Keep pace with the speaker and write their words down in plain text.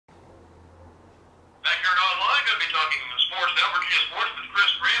going to be talking sports now, Virginia sports, with Chris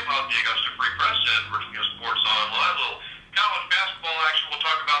Graham of the Augusta Free Press and Virginia Sports Online. A little college basketball action we'll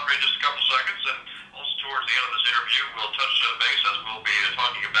talk about for just a couple seconds, and also towards the end of this interview, we'll touch base as we'll be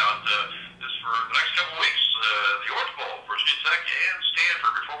talking about this for the next couple of weeks, the Orange Bowl, Virginia Tech and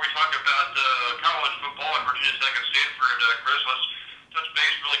Stanford. Before we talk about college football and Virginia Tech and Stanford, Chris, let's touch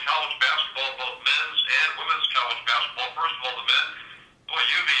base really college basketball, both men's and women's college basketball. First of all, the men. Boy,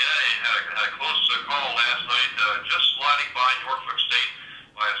 UVA had a close call last night, just sliding by Norfolk State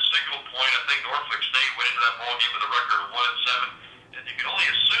by a single point. I think Norfolk State went into that ball game with a record of 1-7, and you can only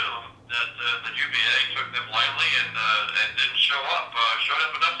assume that UVA took them lightly and didn't show up. Showed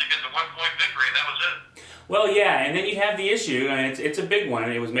up enough to get the 1-point victory, and that was it. Well, yeah, and then you have the issue, and it's a big one.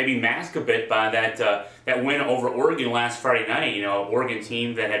 It was maybe masked a bit by that win over Oregon last Friday night. You know, Oregon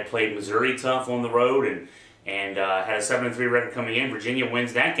team that had played Missouri tough on the road and had a 7-3 record coming in. Virginia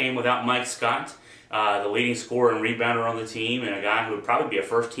wins that game without Mike Scott, the leading scorer and rebounder on the team, and a guy who would probably be a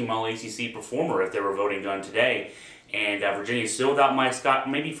first-team All-ACC performer if there were voting done today. And Virginia still without Mike Scott,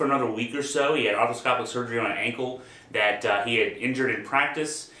 maybe for another week or so. He had arthroscopic surgery on an ankle that he had injured in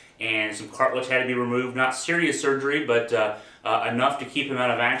practice, and some cartilage had to be removed. Not serious surgery, but enough to keep him out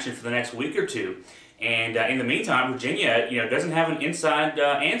of action for the next week or two. And in the meantime, Virginia, doesn't have an inside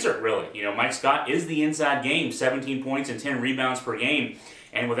answer, really. Mike Scott is the inside game, 17 points and 10 rebounds per game.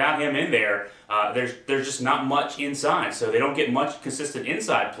 And without him in there, there's just not much inside. So they don't get much consistent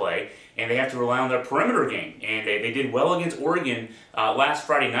inside play, and they have to rely on their perimeter game. And they did well against Oregon last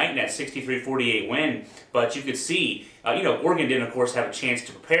Friday night in that 63-48 win. But you could see, Oregon didn't, of course, have a chance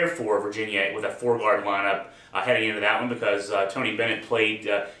to prepare for Virginia with a four-guard lineup heading into that one because Tony Bennett played,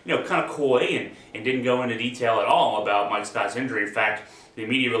 kind of coy and didn't go into detail at all about Mike Scott's injury. In fact, the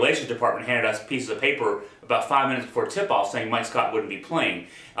media relations department handed us pieces of paper about 5 minutes before tip-off saying Mike Scott wouldn't be playing,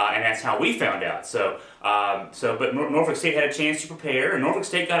 and that's how we found out. But Norfolk State had a chance to prepare, and Norfolk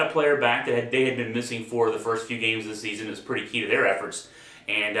State got a player back that they had been missing for the first few games of the season. It was pretty key to their efforts.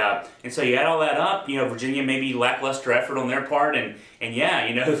 And so you add all that up, Virginia maybe lackluster effort on their part, and yeah,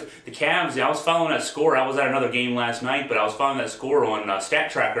 the Cavs, I was following that score. I was at another game last night, but I was following that score on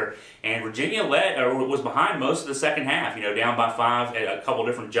Stat Tracker, and Virginia was behind most of the second half, down by 5 at a couple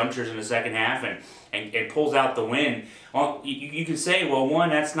different junctures in the second half, and pulls out the win. Well, you can say, well, one,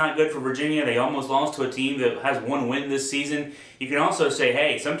 that's not good for Virginia. They almost lost to a team that has one win this season. You can also say,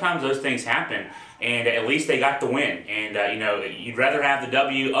 hey, sometimes those things happen, and at least they got the win. And, you'd rather have the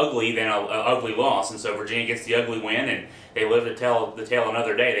W ugly than an ugly loss. And so Virginia gets the ugly win, and they live to tell the tale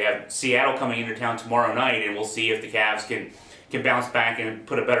another day. They have Seattle coming into town tomorrow night, and we'll see if the Cavs can bounce back and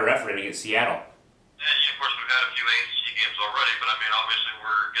put a better effort in against Seattle. Yeah, of course, we've had a few ACC games already, but, obviously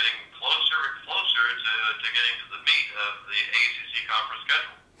we're getting closer and closer to getting to the meat of the ACC conference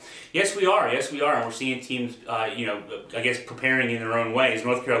schedule. Yes, we are. Yes, we are. And we're seeing teams, I guess, preparing in their own ways.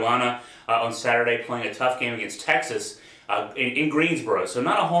 North Carolina on Saturday playing a tough game against Texas in Greensboro. So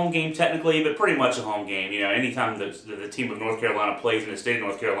not a home game technically, but pretty much a home game. Anytime the team of North Carolina plays in the state of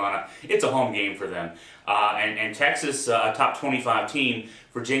North Carolina, it's a home game for them. And Texas, a top 25 team,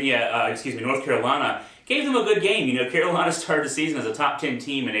 North Carolina, gave them a good game. Carolina started the season as a top 10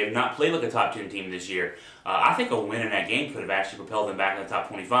 team, and they have not played like a top 10 team this year. I think a win in that game could have actually propelled them back in the top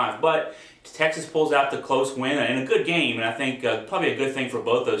 25. But Texas pulls out the close win and a good game, and I think probably a good thing for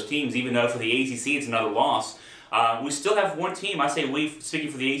both those teams, even though for the ACC it's another loss. We still have one team. I say we,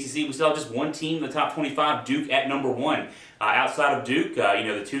 speaking for the ACC, we still have just one team in the top 25, Duke at number 1. Outside of Duke,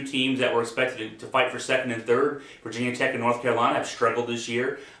 the two teams that were expected to fight for second and third, Virginia Tech and North Carolina, have struggled this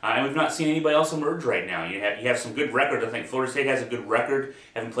year, and we've not seen anybody else emerge right now. You have some good records. I think Florida State has a good record.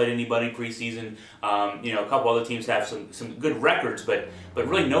 Haven't played anybody preseason. A couple other teams have some good records, but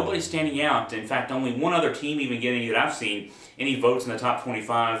really nobody's standing out. In fact, only one other team even getting that I've seen any votes in the top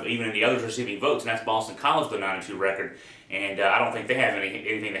 25, even in the others receiving votes, and that's Boston College with a 9-2 record. And I don't think they have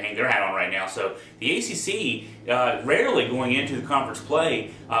anything to hang their hat on right now. So the ACC, rarely going into the conference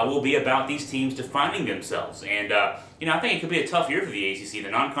play, will be about these teams defining themselves. And, I think it could be a tough year for the ACC. The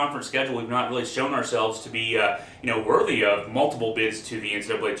non-conference schedule, we've not really shown ourselves to be, worthy of multiple bids to the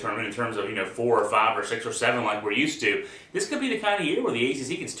NCAA tournament in terms of, 4 or 5 or 6 or 7 like we're used to. This could be the kind of year where the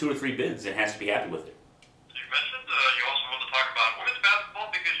ACC gets 2 or 3 bids and has to be happy with it. You mentioned you also want to talk about women's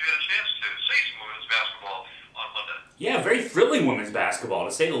basketball because you had a chance to see some women's basketball on Monday. Yeah, very thrilling women's basketball,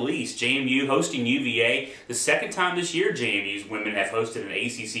 to say the least. JMU hosting UVA. The second time this year JMU's women have hosted an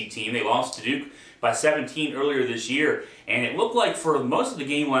ACC team. They lost to Duke by 17 earlier this year, and it looked like for most of the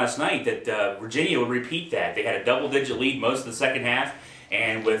game last night that Virginia would repeat that. They had a double-digit lead most of the second half,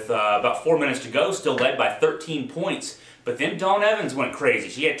 and with about 4 minutes to go, still led by 13 points. But then Dawn Evans went crazy.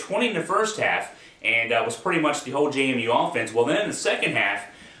 She had 20 in the first half and was pretty much the whole JMU offense. Well, then in the second half,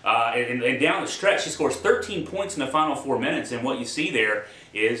 and down the stretch, she scores 13 points in the final 4 minutes. And what you see there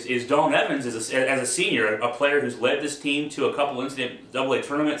is Dawn Evans, as a senior, a player who's led this team to a couple NCAA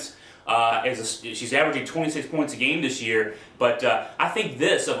tournaments. She's averaging 26 points a game this year, but I think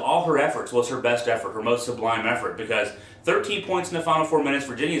this, of all her efforts, was her best effort, her most sublime effort, because 13 points in the final 4 minutes,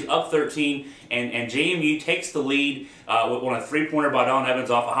 Virginia's up 13, and JMU takes the lead with a three-pointer by Dawn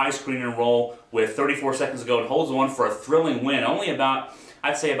Evans off a high screen and roll with 34 seconds to go and holds on for a thrilling win. Only about,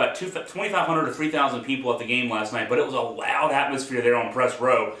 I'd say, about 2,500 to 3,000 people at the game last night, but it was a loud atmosphere there on press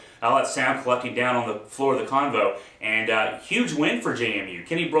row. All that sound collecting down on the floor of the Convo, and huge win for JMU.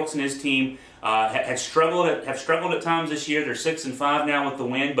 Kenny Brooks and his team have struggled at times this year. They're 6-5 now with the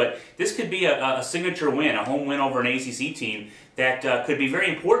win, but this could be a signature win, a home win over an ACC team that could be very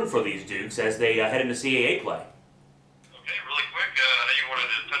important for these Dukes as they head into CAA play. Okay, really quick, I know you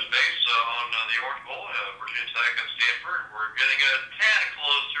wanted to touch base on the Orange Bowl, Virginia Tech and Stanford. We're getting a tad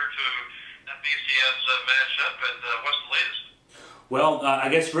closer to that BCS matchup, and what's the latest? Well, I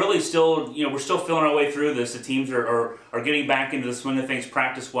guess really still, we're still feeling our way through this. The teams are getting back into the swing of things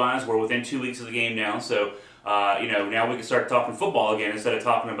practice-wise. We're within 2 weeks of the game now, so now we can start talking football again instead of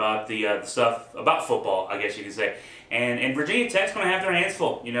talking about the stuff about football, I guess you could say. And Virginia Tech's going to have their hands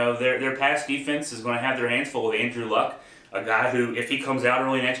full. Their pass defense is going to have their hands full with Andrew Luck, a guy who, if he comes out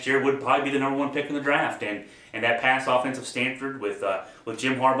early next year, would probably be the #1 pick in the draft. And that pass offense of Stanford with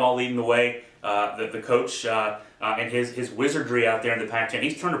Jim Harbaugh leading the way, the coach and his wizardry out there in the Pac-10,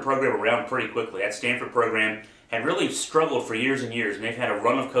 he's turned the program around pretty quickly. That Stanford program had really struggled for years and years, and they've had a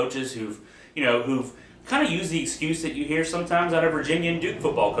run of coaches who've kind of used the excuse that you hear sometimes out of Virginia and Duke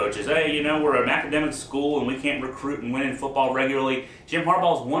football coaches. Hey, we're an academic school and we can't recruit and win in football regularly. Jim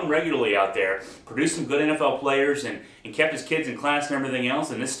Harbaugh's won regularly out there, produced some good NFL players, and kept his kids in class and everything else.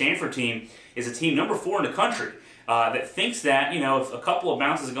 And this Stanford team is a team #4 in the country. That thinks that, if a couple of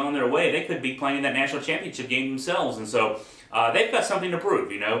bounces have gone their way, they could be playing that national championship game themselves. And so they've got something to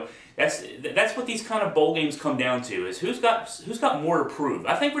prove, That's what these kind of bowl games come down to, is who's got more to prove.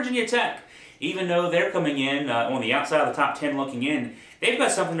 I think Virginia Tech, even though they're coming in on the outside of the top 10 looking in, they've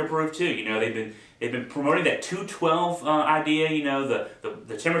got something to prove too. They've been promoting that 2-12 idea,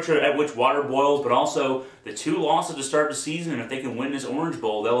 the temperature at which water boils, but also the 2 losses to start the season. And if they can win this Orange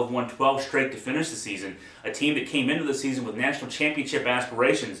Bowl, they'll have won 12 straight to finish the season. A team that came into the season with national championship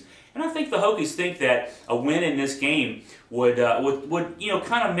aspirations. And I think the Hokies think that a win in this game would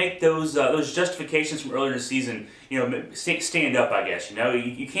kind of make those justifications from earlier in the season, stand up, I guess.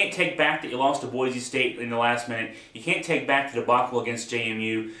 You can't take back that you lost to Boise State in the last minute. You can't take back the debacle against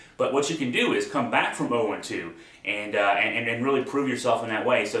JMU. But what you can do is come back from 0-2 and really prove yourself in that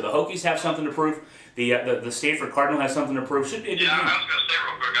way. So the Hokies have something to prove. The Stanford Cardinal has something to prove. Should be a good game. I was going to say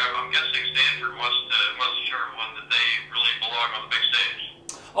real quick, I'm guessing Stanford wants to show everyone that they really belong on the big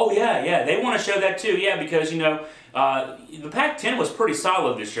stage. Oh, yeah, they want to show that too, because, the Pac-10 was pretty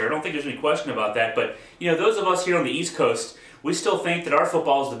solid this year. I don't think there's any question about that, but, those of us here on the East Coast, we still think that our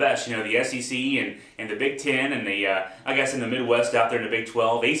football is the best, the SEC and the Big Ten and I guess in the Midwest out there in the Big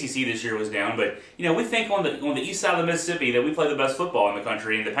 12. ACC this year was down, but, we think on the east side of the Mississippi that we play the best football in the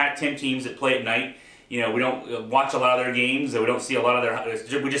country, and the Pac-10 teams that play at night, we don't watch a lot of their games, we don't see a lot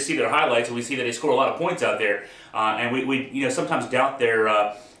of we just see their highlights, and we see that they score a lot of points out there, and we sometimes doubt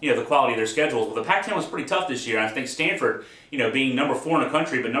their, the quality of their schedules. Well, the Pac-10 was pretty tough this year. I think Stanford, being #4 in the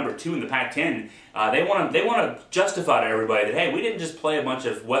country, but #2 in the Pac-10, they want to justify to everybody that, hey, we didn't just play a bunch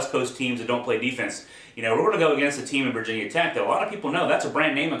of West Coast teams that don't play defense. We're going to go against a team in Virginia Tech that a lot of people know that's a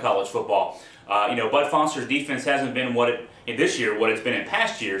brand name in college football. Bud Foster's defense hasn't been what it's been in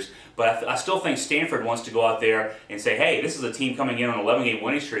past years, but I still think Stanford wants to go out there and say, hey, this is a team coming in on an 11-game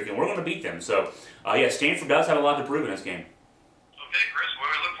winning streak, and we're going to beat them. So, Stanford does have a lot to prove in this game. Okay, Chris, what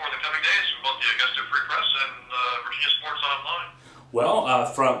do we look for in the coming days from both the Augusta Free Press and Virginia Sports Online?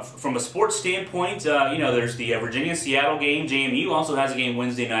 Well, from a sports standpoint, there's the Virginia-Seattle game. JMU also has a game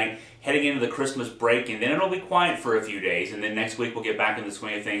Wednesday night heading into the Christmas break, and then it'll be quiet for a few days, and then next week we'll get back into the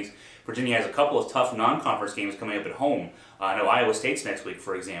swing of things. Virginia has a couple of tough non-conference games coming up at home. I know Iowa State's next week,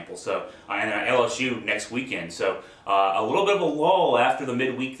 for example, and LSU next weekend. So a little bit of a lull after the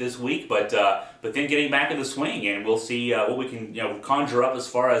midweek this week, but then getting back in the swing, and we'll see what we can conjure up as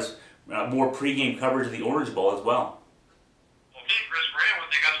far as more pregame coverage of the Orange Bowl as well. Okay, Chris Graham with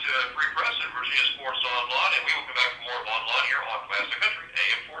the Augusta Free Press and Virginia Sports Online, and we will come back for more of Online here on Classic Country,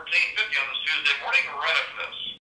 AM 1450 on this Tuesday morning right after this.